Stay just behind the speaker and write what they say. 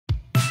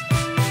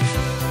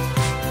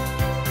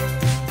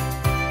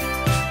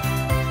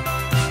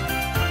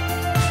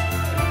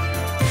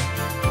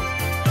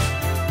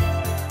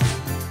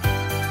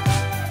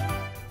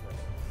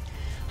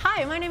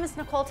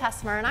Nicole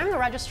Tessmer, and I'm the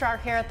registrar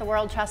here at the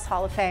World Chess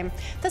Hall of Fame.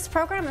 This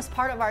program is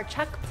part of our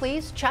Check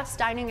Please Chess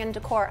Dining and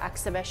Decor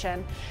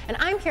exhibition, and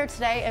I'm here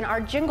today in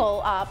our Jingle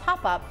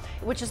pop-up,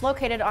 which is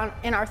located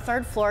in our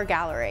third floor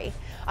gallery.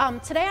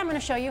 Today I'm going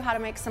to show you how to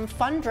make some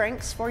fun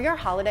drinks for your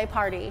holiday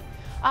party.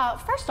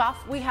 First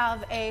off, we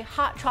have a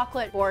hot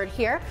chocolate board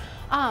here.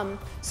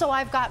 So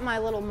I've got my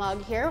little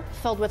mug here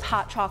filled with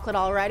hot chocolate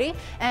already,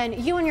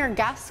 and you and your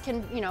guests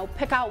can,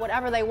 pick out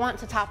whatever they want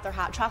to top their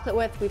hot chocolate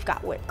with. We've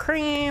got whipped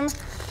cream.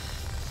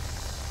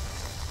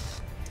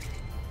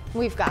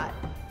 We've got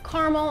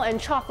caramel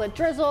and chocolate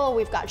drizzle.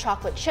 We've got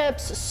chocolate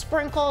chips,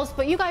 sprinkles,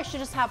 but you guys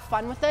should just have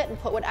fun with it and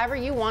put whatever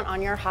you want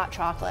on your hot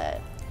chocolate.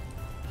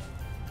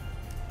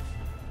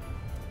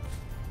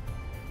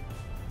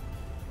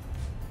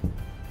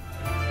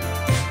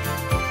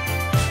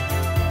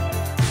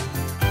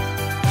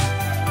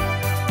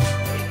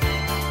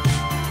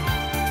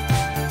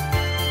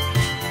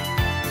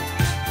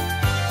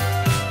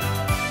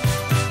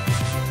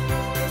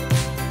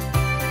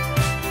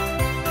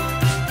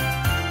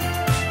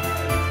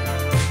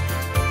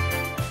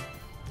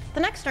 The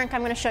next drink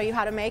I'm going to show you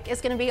how to make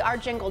is going to be our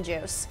Jingle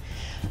Juice.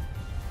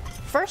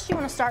 First, you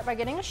want to start by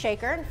getting a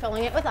shaker and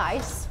filling it with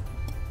ice.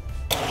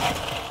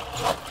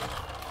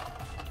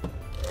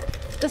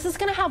 This is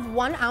going to have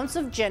 1 ounce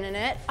of gin in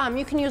it.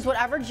 You can use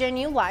whatever gin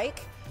you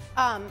like.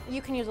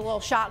 You can use a little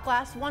shot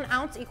glass. 1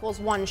 ounce equals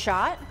 1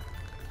 shot.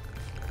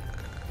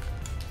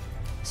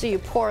 So you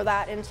pour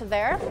that into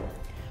there.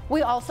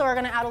 We also are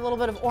going to add a little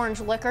bit of orange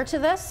liquor to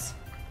this.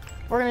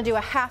 We're going to do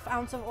a 1/2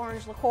 ounce of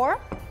orange liqueur.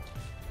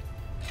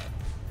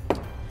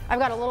 I've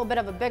got a little bit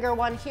of a bigger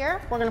one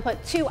here. We're going to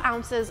put 2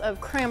 ounces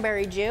of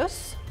cranberry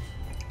juice.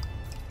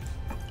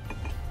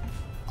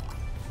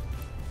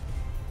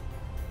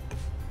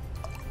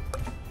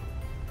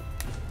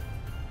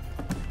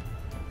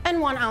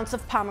 And 1 ounce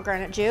of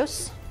pomegranate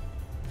juice.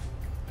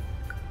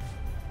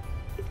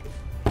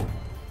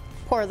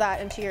 Pour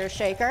that into your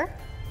shaker.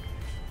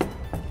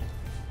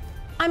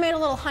 I made a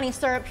little honey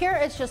syrup here.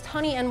 It's just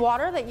honey and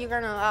water that you're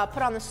going to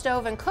put on the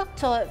stove and cook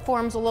till it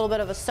forms a little bit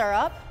of a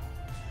syrup.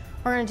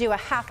 We're going to do a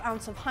 1/2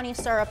 ounce of honey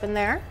syrup in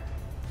there.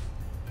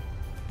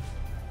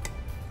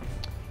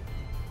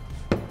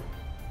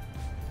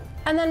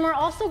 And then we're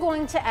also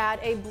going to add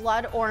a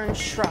blood orange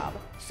shrub.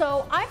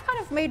 So I've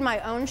kind of made my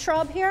own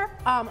shrub here.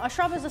 A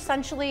shrub is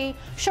essentially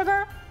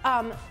sugar,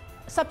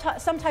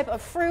 some type of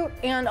fruit,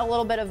 and a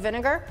little bit of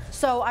vinegar.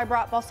 So I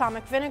brought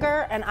balsamic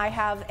vinegar, and I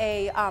have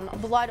a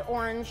blood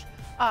orange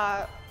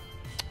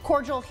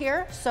cordial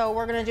here. So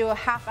we're going to do a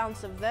 1/2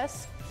 ounce of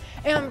this.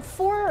 And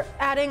for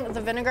adding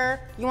the vinegar,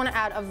 you want to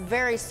add a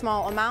very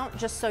small amount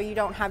just so you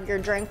don't have your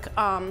drink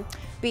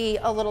be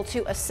a little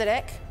too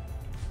acidic.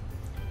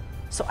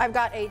 So I've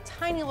got a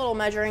tiny little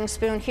measuring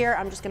spoon here.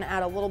 I'm just going to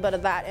add a little bit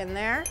of that in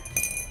there.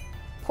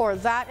 Pour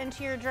that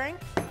into your drink.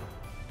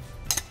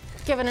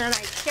 Give it a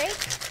nice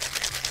shake.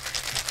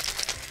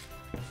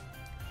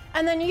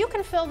 And then you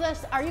can fill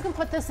this, or you can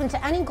put this into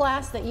any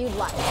glass that you'd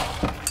like.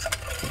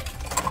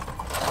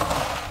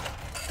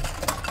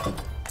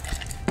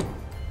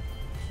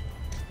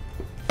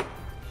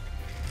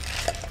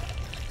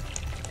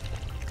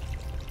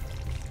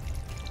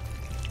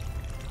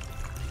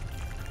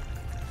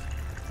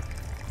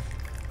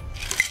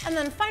 And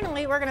then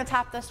finally, we're going to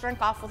top this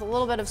drink off with a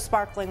little bit of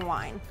sparkling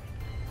wine.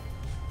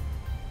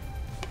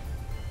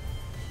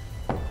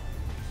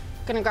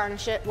 Going to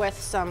garnish it with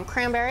some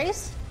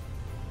cranberries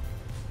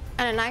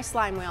and a nice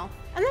lime wheel.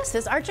 And this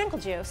is our Jingle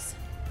Juice.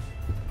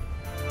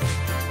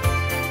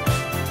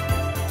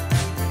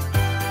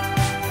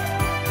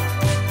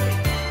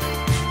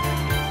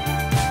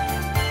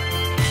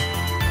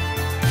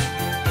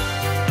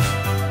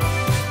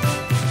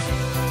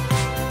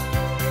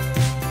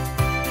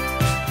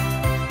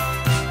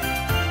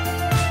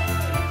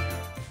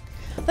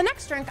 The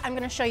next drink I'm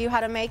going to show you how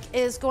to make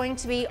is going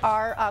to be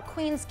our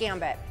Queen's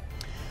Gambit.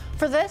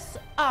 For this,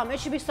 it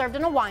should be served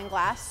in a wine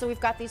glass. So we've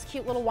got these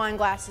cute little wine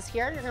glasses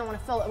here. You're going to want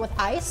to fill it with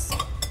ice.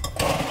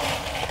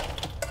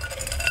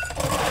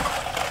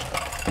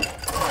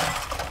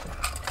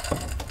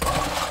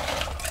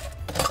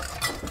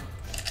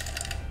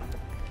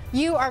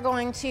 You are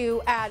going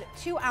to add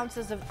 2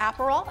 ounces of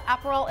Aperol.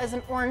 Aperol is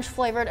an orange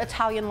flavored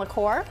Italian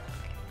liqueur.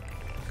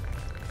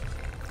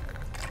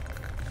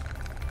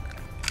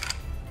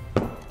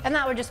 And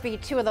that would just be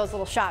 2 of those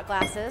little shot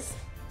glasses.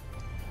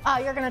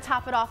 You're going to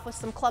top it off with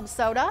some club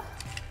soda.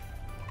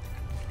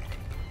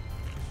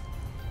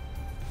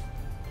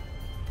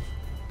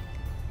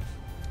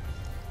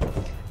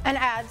 And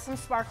add some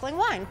sparkling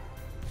wine.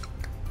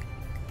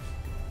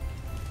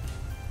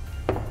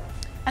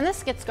 And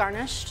this gets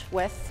garnished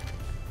with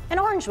an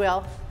orange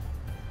wheel.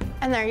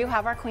 And there you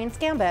have our Queen's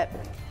Gambit.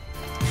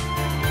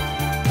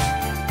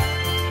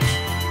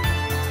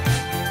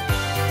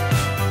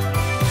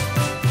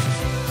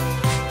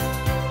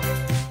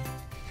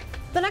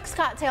 The next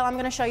cocktail I'm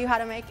going to show you how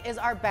to make is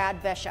our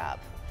Bad Bishop.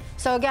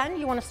 So again,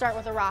 you want to start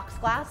with a rocks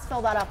glass,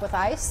 fill that up with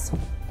ice.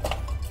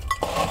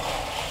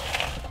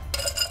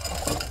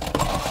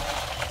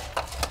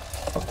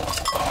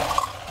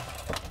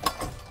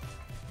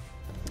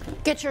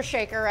 Get your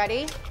shaker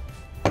ready.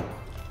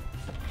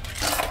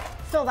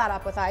 Fill that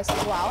up with ice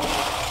as well.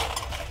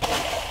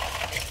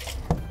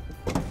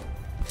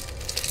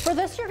 For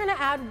this, you're gonna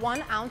add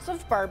 1 ounce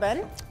of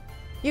bourbon.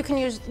 You can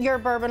use your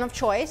bourbon of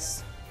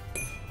choice.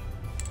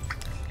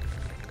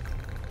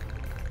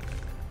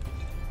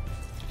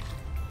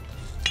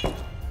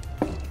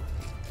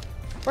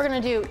 We're gonna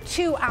do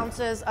 2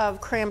 ounces of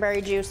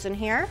cranberry juice in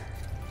here.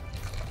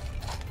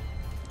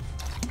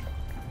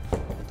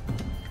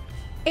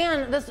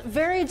 And this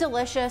very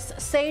delicious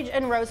sage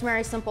and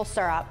rosemary simple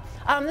syrup.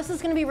 This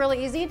is gonna be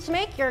really easy to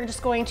make. You're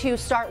just going to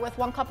start with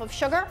 1 cup of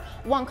sugar,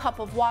 1 cup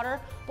of water,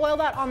 boil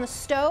that on the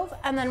stove,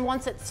 and then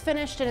once it's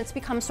finished and it's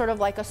become sort of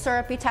like a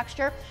syrupy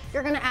texture,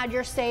 you're gonna add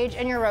your sage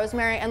and your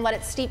rosemary and let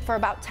it steep for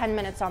about 10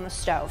 minutes on the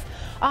stove.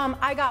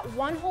 I got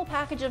 1 whole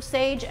package of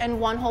sage and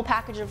 1 whole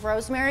package of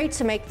rosemary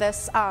to make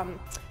this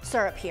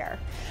syrup here.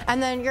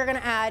 And then you're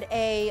gonna add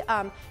a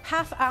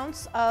 ½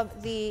 ounce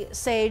of the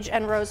sage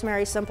and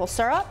rosemary simple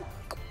syrup.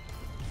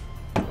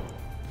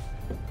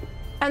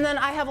 And then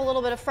I have a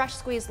little bit of fresh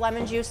squeezed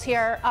lemon juice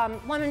here.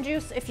 Lemon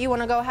juice, if you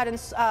want to go ahead and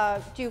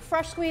do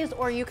fresh squeezed,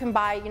 or you can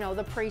buy,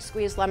 the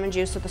pre-squeezed lemon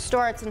juice at the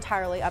store. It's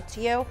entirely up to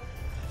you.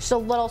 Just a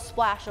little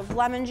splash of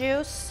lemon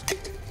juice.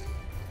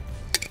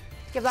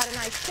 Give that a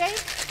nice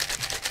shake.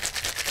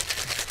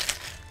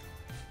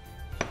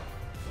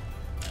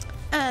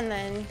 And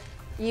then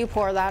you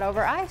pour that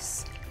over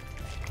ice.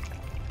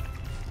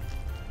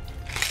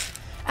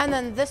 And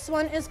then this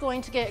one is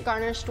going to get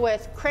garnished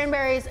with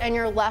cranberries and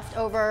your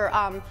leftover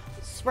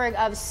sprig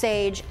of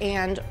sage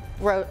and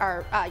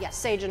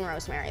sage and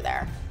rosemary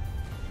there.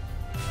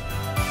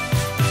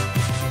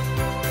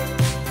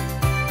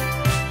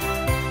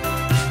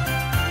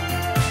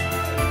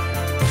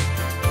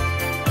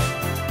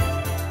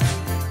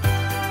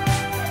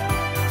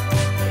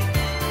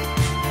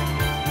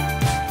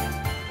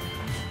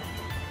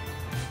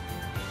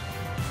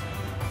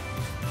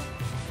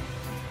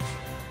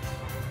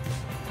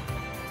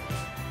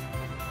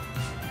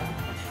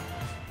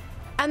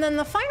 And then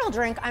the final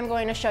drink I'm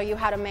going to show you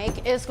how to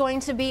make is going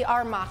to be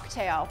our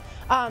mocktail.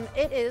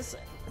 It is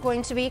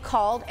going to be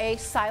called a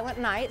Silent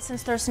Night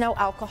since there's no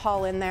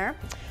alcohol in there.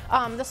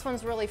 This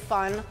one's really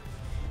fun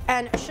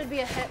and should be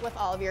a hit with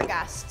all of your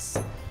guests.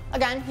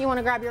 Again, you want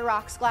to grab your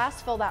rocks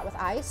glass, fill that with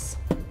ice.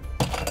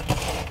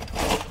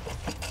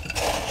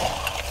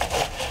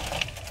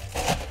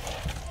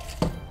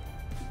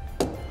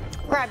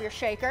 Grab your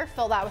shaker,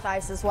 fill that with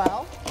ice as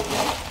well.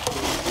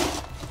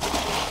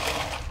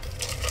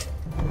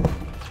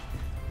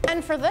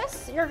 And for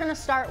this, you're gonna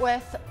start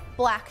with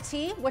black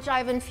tea, which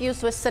I've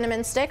infused with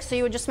cinnamon sticks. So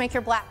you would just make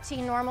your black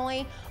tea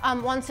normally.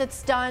 Once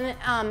it's done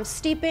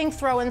steeping,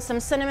 throw in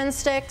some cinnamon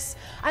sticks.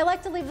 I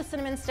like to leave the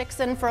cinnamon sticks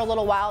in for a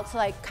little while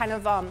to kind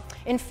of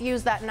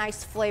infuse that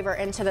nice flavor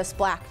into this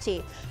black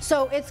tea.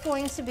 So it's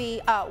going to be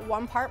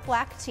 1 part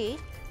black tea.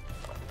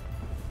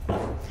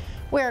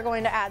 We're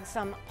going to add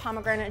some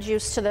pomegranate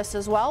juice to this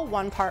as well,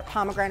 1 part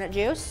pomegranate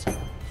juice.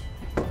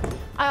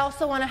 I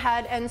also went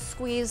ahead and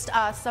squeezed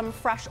some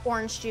fresh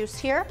orange juice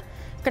here.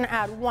 I'm gonna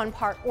add 1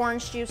 part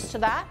orange juice to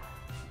that.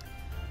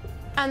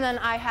 And then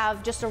I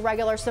have just a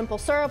regular simple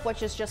syrup,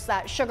 which is just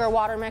that sugar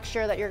water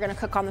mixture that you're gonna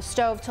cook on the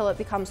stove till it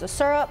becomes a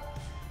syrup.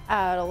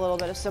 Add a little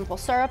bit of simple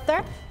syrup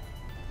there.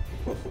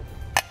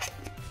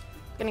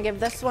 Gonna give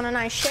this one a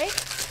nice shake.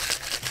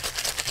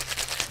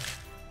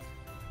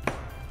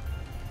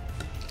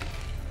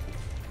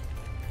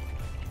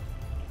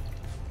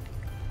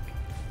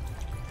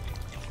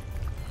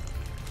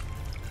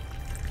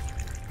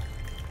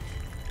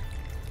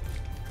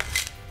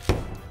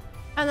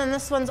 And then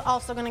this one's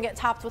also going to get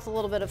topped with a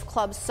little bit of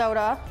club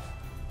soda.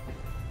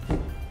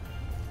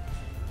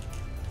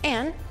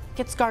 And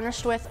gets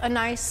garnished with a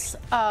nice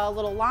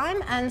little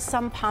lime and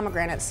some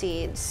pomegranate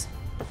seeds.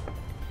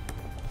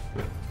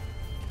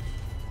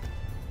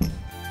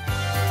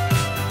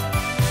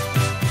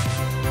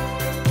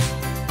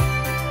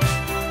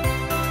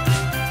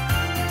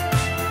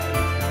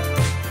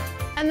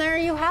 And there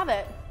you have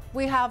it.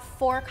 We have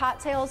 4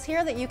 cocktails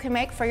here that you can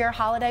make for your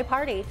holiday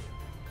party.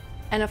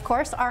 And of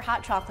course, our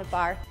hot chocolate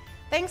bar.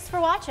 Thanks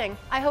for watching.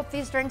 I hope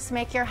these drinks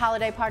make your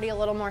holiday party a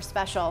little more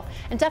special.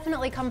 And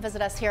definitely come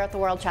visit us here at the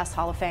World Chess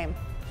Hall of Fame.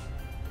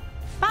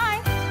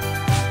 Bye!